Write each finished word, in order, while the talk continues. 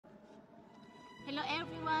Hello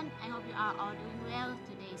everyone, I hope you are all doing well.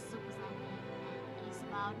 Today is super sunny and it's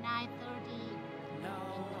about 9:30 in the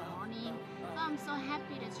morning. So I'm so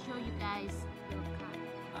happy to show you guys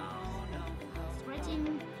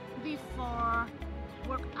stretching before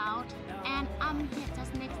workout, and I'm here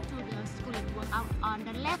just next to the school workout on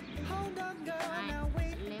the left,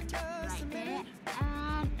 right there.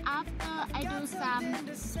 And after I do some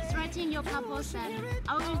stretching yoga pose, and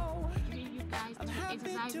I will give you guys to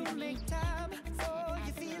exercise with me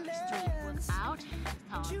at the street workout.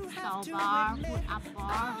 So bar, put up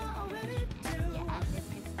bar. Yeah, let's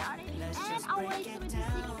get started. And I'll wait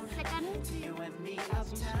 26 seconds as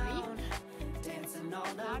usually. Dancing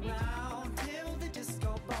all around till the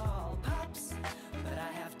disco ball pops, but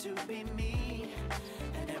I have to be me,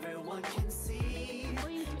 and everyone can see.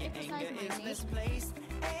 Your anger is misplaced,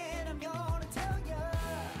 and I'm gonna tell ya,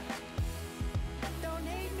 don't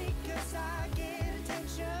hate me 'cause I get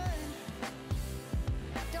attention.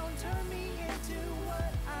 Don't turn me into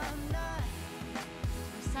what I'm not.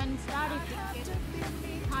 The sun started to get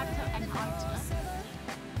hotter and hotter.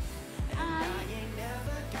 I ain't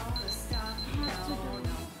never gonna stop. have to do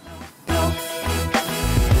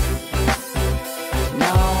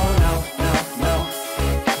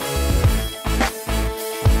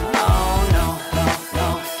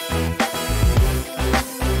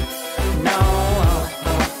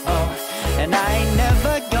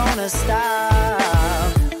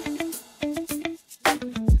stop.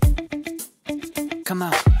 Come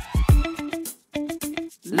on,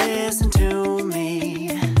 listen to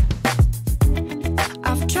me.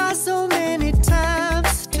 I've tried so many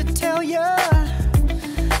times to tell you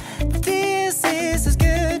this is as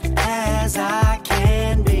good as I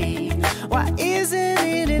can be. Why isn't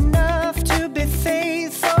it enough to be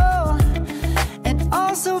faithful and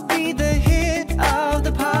also be the hit of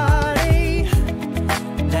the party?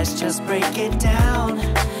 Let's just break it down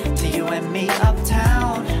to you and me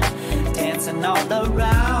uptown, dancing all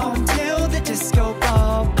around till the disco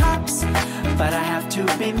ball pops. But I have to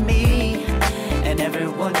be me, and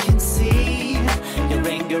everyone can see your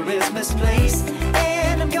anger is misplaced,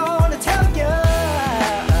 and I'm gonna tell you,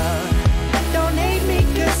 don't hate me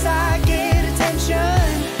 'cause I get attention.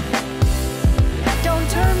 Don't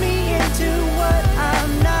turn me into what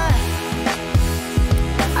I'm not.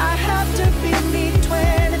 I have to be me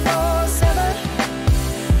 24/7,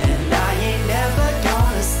 and I ain't never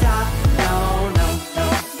gonna stop. No, no, no,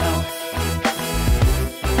 no.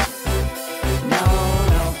 No,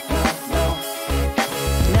 no, no, no.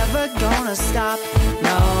 Never gonna stop.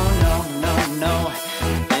 No, no, no, no.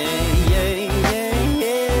 Yeah, yeah, yeah,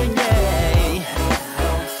 yeah, yeah.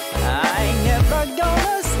 I ain't never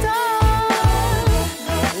gonna stop.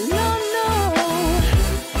 No, no.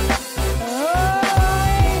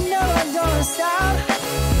 Stop.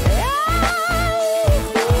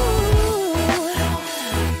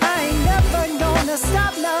 I ain't never gonna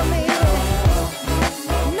stop now, me.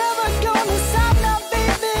 Never gonna stop now,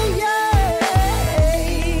 baby. Yeah,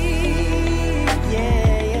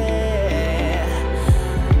 yeah, yeah.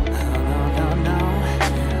 Oh, no, no, no.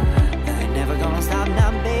 I ain't never gonna stop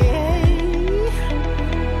now, baby.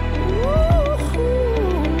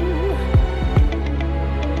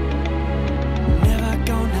 Never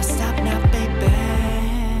gonna stop now, baby.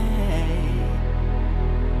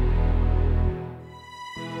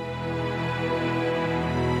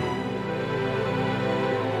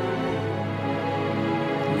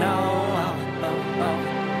 No, oh, oh, oh.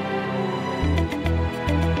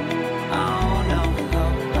 Oh, no,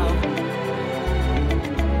 oh, oh.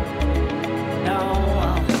 No,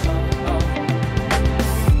 oh, oh, oh.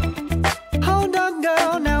 Hold on,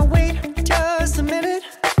 girl, now wait just a minute.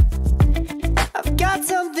 I've got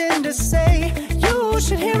something to say, you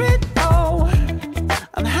should hear it. Oh,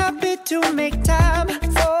 I'm happy to make time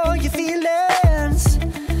for your feelings,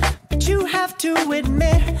 but you have to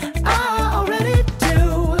admit I already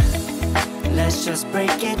do. Let's just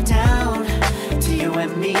break it down to you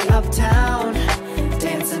and me uptown,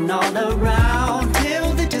 dancing all around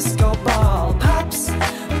till the disco ball pops.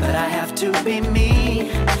 But I have to be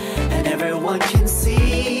me, and everyone can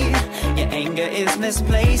see your anger is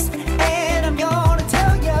misplaced, and I'm gonna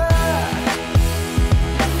tell you,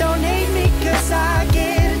 don't hate me 'cause I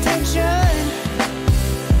get attention.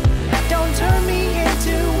 Don't turn me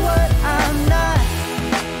into what I'm not.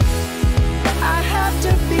 I have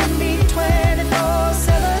to be me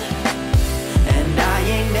 24/7, and I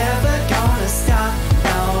ain't never gonna stop.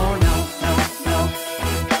 No, no, no, no.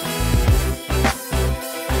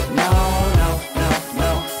 No, no, no,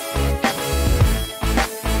 no.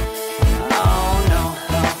 Oh, no,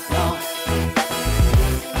 no, no.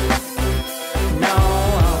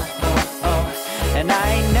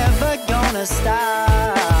 gonna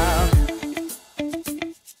stop.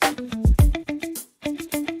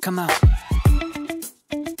 Come on,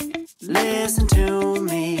 listen to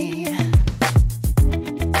me.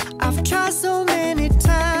 I've tried so many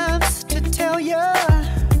times to tell you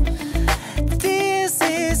this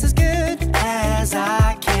is as good as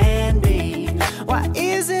I can be. Why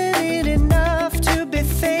isn't it enough to be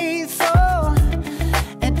faithful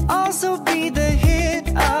and also be the hit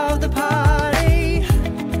of the party?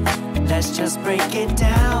 Let's just break it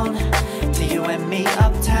down to you and me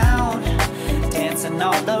uptown, dancing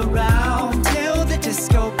all around till the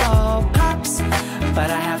disco ball pops.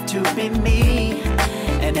 But I have to be me,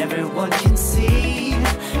 and everyone can see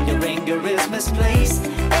your anger is misplaced.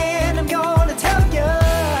 And I'm gonna tell you,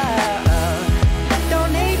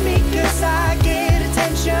 don't hate me 'cause I get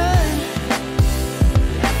attention.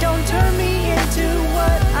 Don't turn me into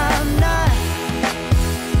what I'm not.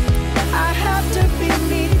 I have to be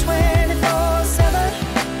me 24/7,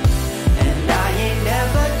 and I ain't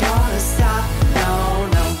never gonna stop. No,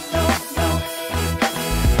 no, no, no.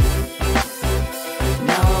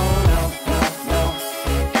 No, no, no, no.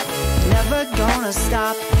 Never gonna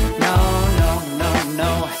stop. No, no, no,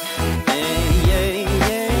 no. Yeah, yeah,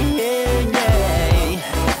 yeah, yeah, yeah.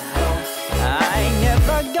 I ain't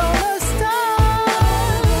never gonna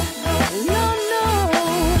stop. No, no.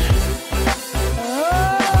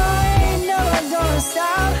 Oh, I ain't never gonna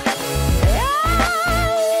stop.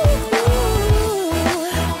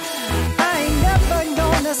 I ain't never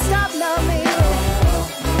gonna stop now, baby.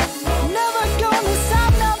 Never gonna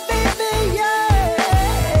stop now, baby. Yeah,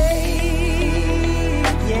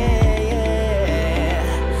 yeah, yeah.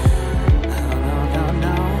 No, no, no,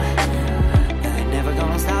 no. I ain't never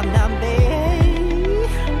gonna stop now, baby.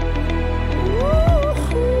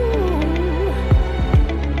 Woo-hoo.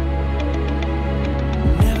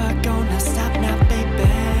 Never gonna stop now, baby.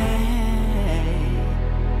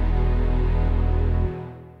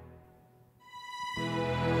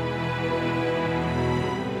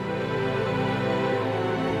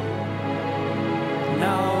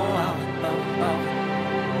 No, oh, oh, oh.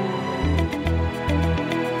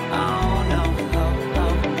 Oh, no, oh,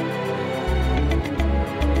 oh.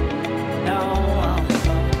 No, oh,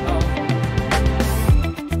 oh, oh.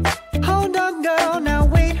 Hold on, girl, now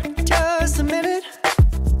wait just a minute.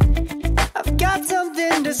 I've got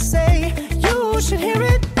something to say, you should hear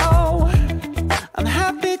it. Oh, I'm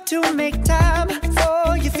happy to make time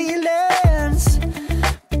for your feelings,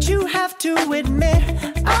 but you have to admit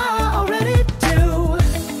I already do.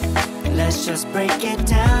 Let's just break it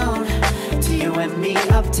down to you and me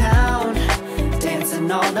uptown,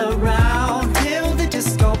 dancing all around till the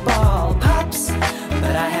disco ball pops.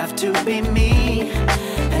 But I have to be me,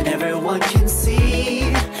 and everyone can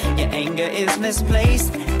see your anger is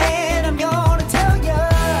misplaced. And I'm gonna tell you,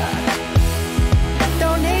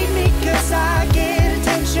 don't hate me 'cause I get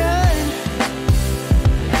attention.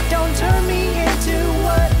 Don't turn me into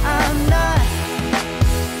what I'm not.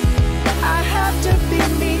 I have to be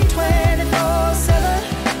me 24/7,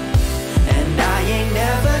 and I ain't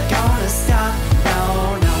never gonna stop. No,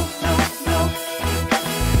 no, no, no.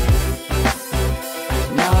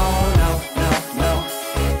 No, no, no, no.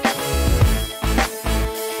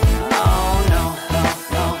 Oh, no, no,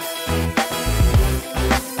 no.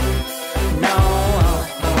 No, oh,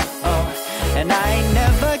 oh, oh. And I ain't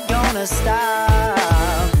never gonna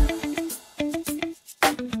stop.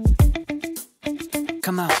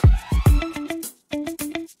 Come on,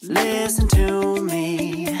 listen to me.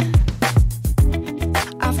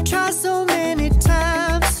 I've tried so many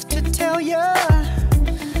times to tell you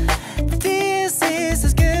this is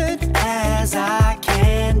as good as I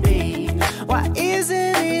can be. Why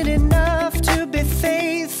isn't it enough to be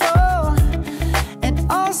faithful and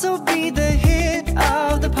also be the hit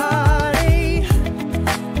of the party?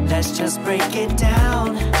 Let's just break it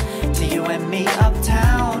down to you and me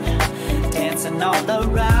uptown, dancing all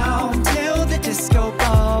around till the disco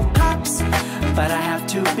ball pops. But I have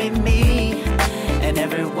to be me, and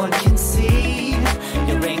everyone can see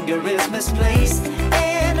your anger is misplaced.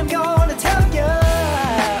 And I'm gonna tell you,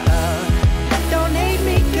 don't hate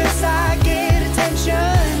me 'cause I get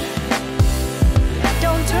attention.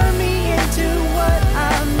 Don't turn me into what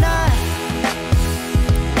I'm not.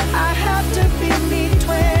 I have to be me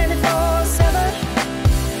 24/7,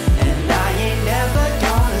 and I ain't never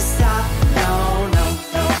gonna stop. No, no,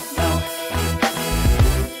 no, no.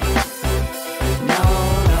 No,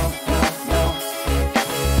 no, no, no.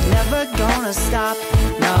 Never gonna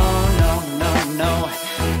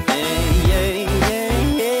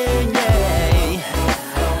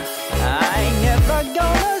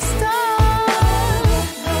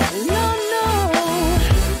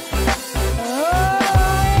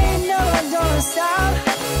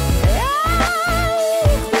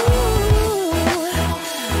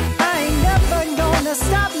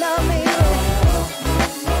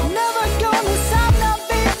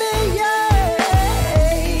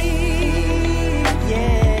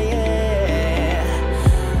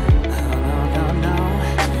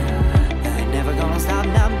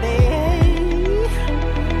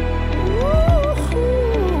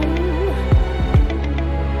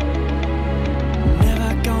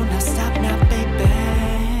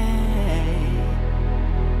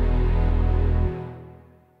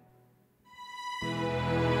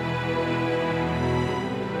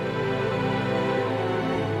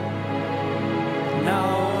No,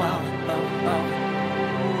 oh, oh.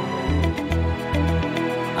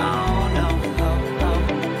 Oh, no, oh, oh.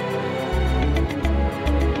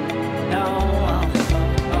 No, oh,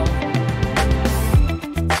 oh.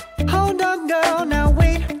 Hold on, girl, now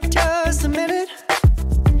wait just a minute.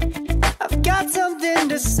 I've got something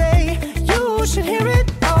to say, you should hear it.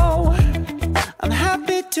 Oh, I'm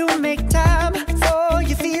happy to make time for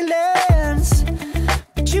your feelings,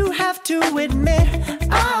 but you have to admit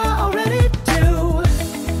I already do.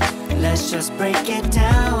 Let's just break it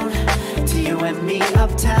down to you and me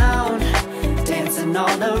uptown, dancing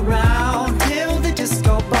all around till the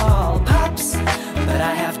disco ball pops. But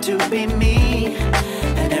I have to be me,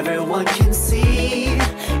 and everyone can see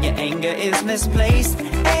your anger is misplaced.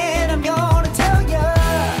 And I'm gonna tell ya,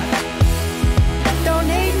 don't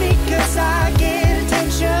hate me 'cause I get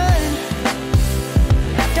attention.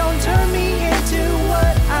 Don't turn me into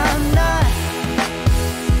what I'm not.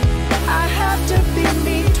 I have to be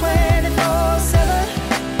me 24/7,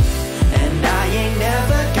 and I ain't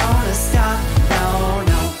never gonna stop. No,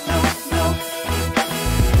 no, no, no.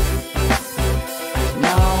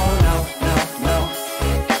 No, no, no, no.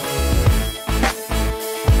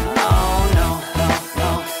 Oh, no, no, no.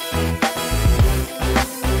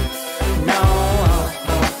 No, oh,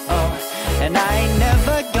 oh, oh. And I ain't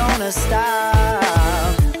never gonna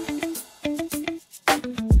stop.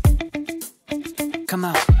 Come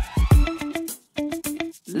on.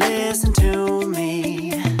 Listen to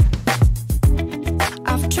me.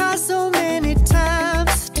 I've tried so many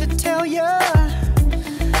times to tell you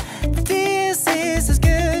this is as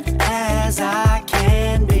good as I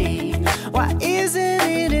can be. Why isn't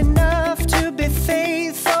it enough to be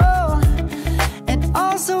faithful and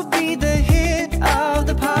also be the hit of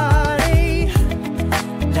the party?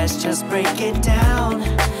 Let's just break it down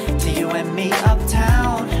to you and me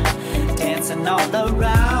uptown, dancing all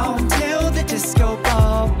around till the disco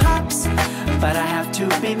ball pops. But I have to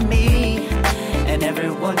be me, and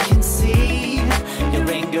everyone can see your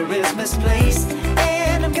anger is misplaced.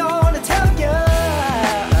 And I'm gonna tell you,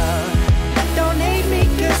 don't hate me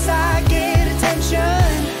 'cause I get attention.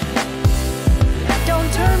 Don't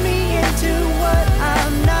turn me into what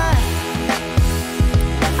I'm not.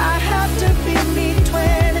 I have to be me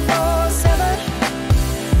 24/7,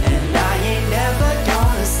 and I ain't never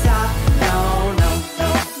gonna stop. No, no, no,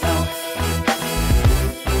 no.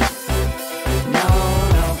 No,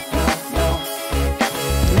 no, no, no.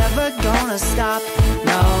 Never gonna stop.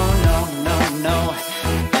 No, no, no, no.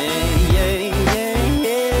 Yeah, yeah, yeah,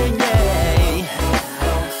 yeah, yeah.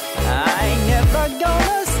 I ain't never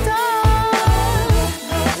gonna stop.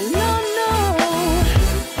 No, no.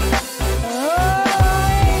 Oh,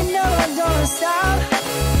 I ain't never gonna stop.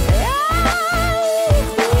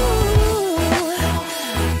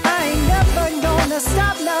 I ain't never gonna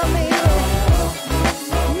stop now, baby.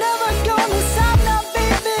 Never gonna stop now,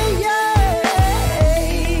 baby. Yeah,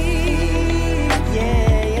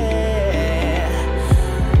 yeah, yeah.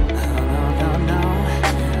 No, no, no.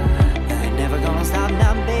 I ain't never gonna stop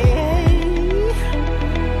now, baby.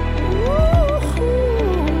 Ooh.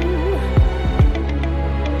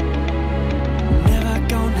 Never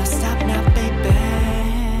gonna stop now, baby.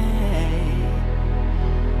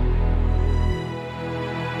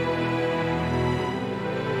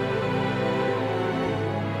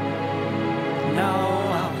 No,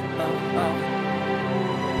 oh, oh, oh.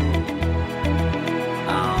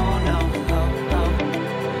 Oh, no, oh, oh.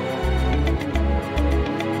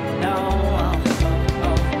 No, oh, oh,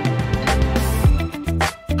 oh.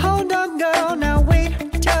 Hold on, girl, now wait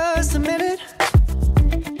just a minute.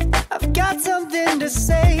 I've got something to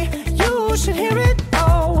say, you should hear it.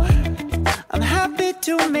 Oh, I'm happy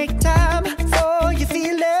to make time for your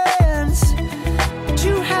feelings, but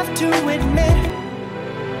you have to admit.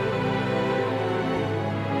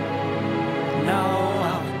 No,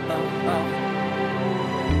 oh, oh, oh.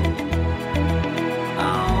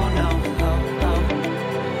 Oh, no, oh, oh.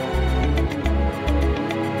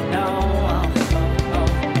 No, oh, oh, oh.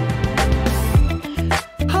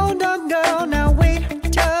 Hold on, girl, now wait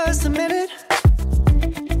just a minute.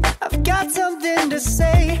 I've got something to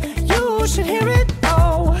say, you should hear it.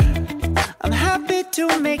 Oh, I'm happy to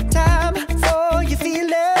make time for your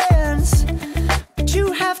feelings, but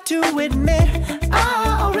you have to admit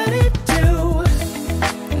I already do.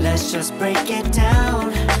 Let's just break it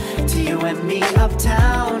down to you and me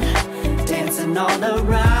uptown, dancing all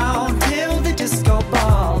around till the disco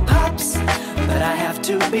ball pops. But I have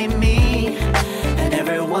to be me, and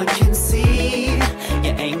everyone can see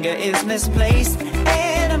your anger is misplaced.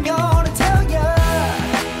 And I'm gonna tell ya,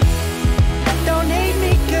 don't hate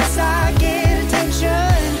me 'cause I get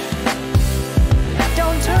attention.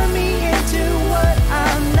 Don't turn me into what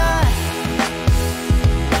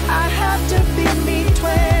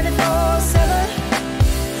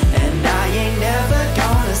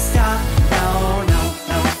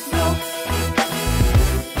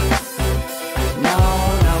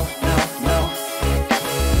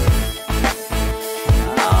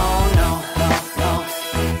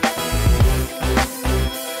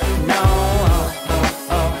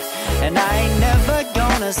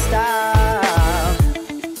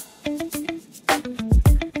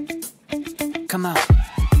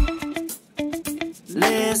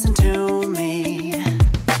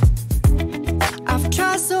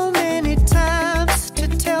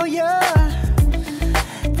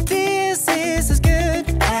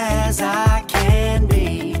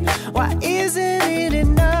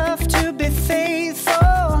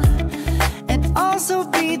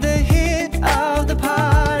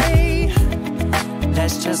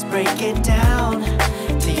down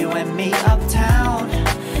to you and me uptown,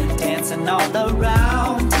 dancing all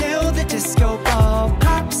around till the disco ball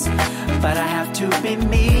pops. But I have to be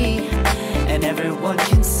me, and everyone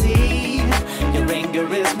can see your anger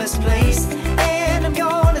is misplaced, and I'm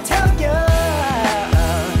gonna tell you,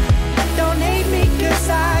 don't hate me 'cause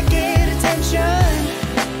I get attention.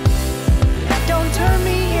 Don't turn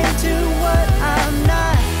me into what I'm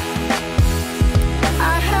not.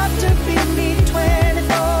 I have to be me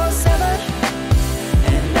 24/7,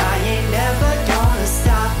 and I ain't never gonna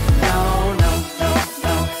stop. No, no, no,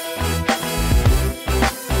 no.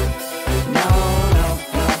 No, no,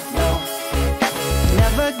 no, no.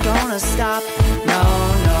 Never gonna stop. No,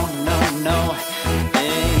 no, no, no.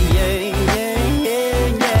 Yeah, yeah, yeah, yeah,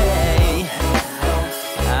 yeah.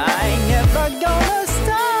 I ain't never gonna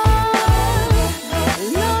stop.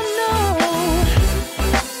 No, no.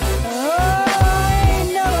 Oh, I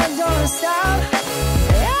ain't never gonna stop.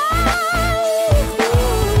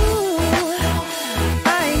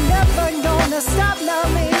 I ain't never gonna stop now,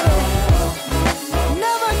 baby.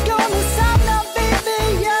 Never gonna stop now, baby.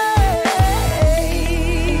 Yeah,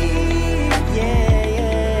 yeah,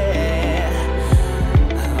 yeah.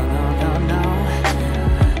 No, no, no.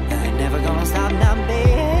 I ain't never gonna stop now,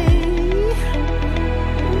 baby.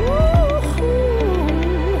 Ooh.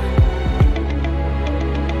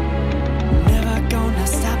 Never gonna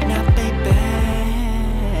stop now, baby.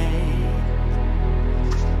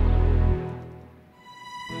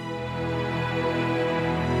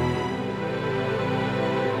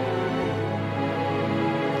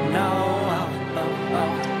 No, oh, oh,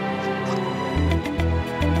 oh.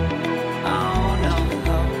 Oh, no,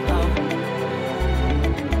 oh, oh.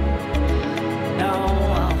 No,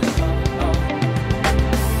 oh, oh, oh.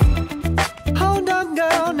 Hold on,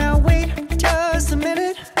 girl, now wait just a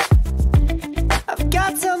minute. I've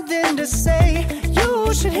got something to say,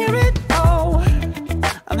 you should hear it. Oh,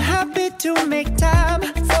 I'm happy to make time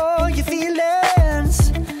for your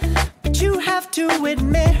feelings, but you have to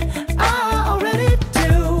admit I already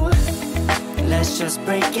do. Let's just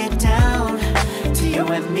break it down to you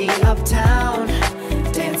and me uptown,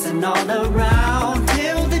 dancing all around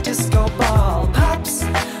till the disco ball pops.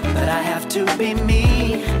 But I have to be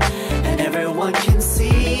me, and everyone can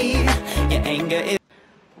see your anger is.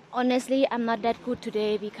 Honestly, I'm not that good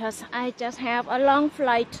today because I just have a long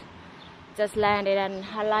flight. Just landed and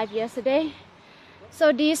arrived yesterday.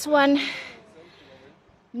 So this one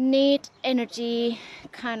need energy,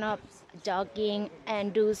 kind of jogging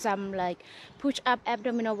and do some like push-up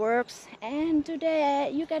abdominal works. And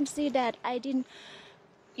today you can see that I didn't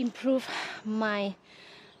improve my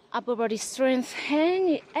upper body strength.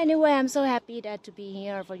 And anyway, I'm so happy that to be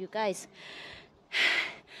here for you guys.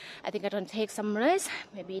 I think I'm gonna take some rest.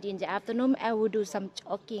 Maybe in the afternoon I will do some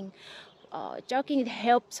jogging. Jogging, it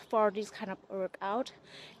helps for this kind of workout,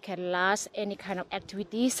 can last any kind of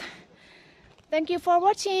activities. Thank you for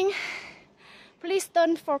watching. Please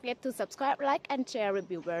don't forget to subscribe, like and share. Will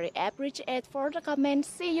be very appreciated for the comments.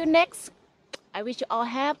 See you next. I wish you all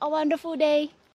have a wonderful day.